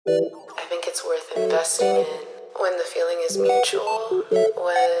I think it's worth investing in when the feeling is mutual,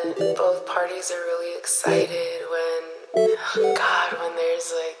 when both parties are really excited, when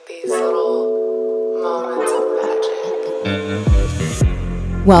there's like these little moments of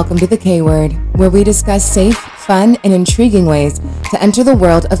magic. Welcome to the K-Word, where we discuss safe, fun, and intriguing ways to enter the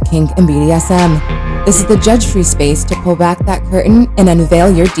world of kink and BDSM. This is the judge-free space to pull back that curtain and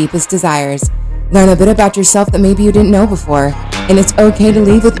unveil your deepest desires. Learn a bit about yourself that maybe you didn't know before. And it's okay to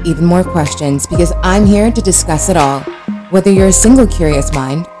leave with even more questions because I'm here to discuss it all. Whether you're a single curious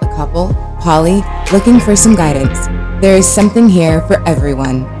mind, a couple, poly, looking for some guidance, there is something here for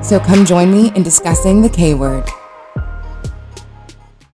everyone. So come join me in discussing the K-Word.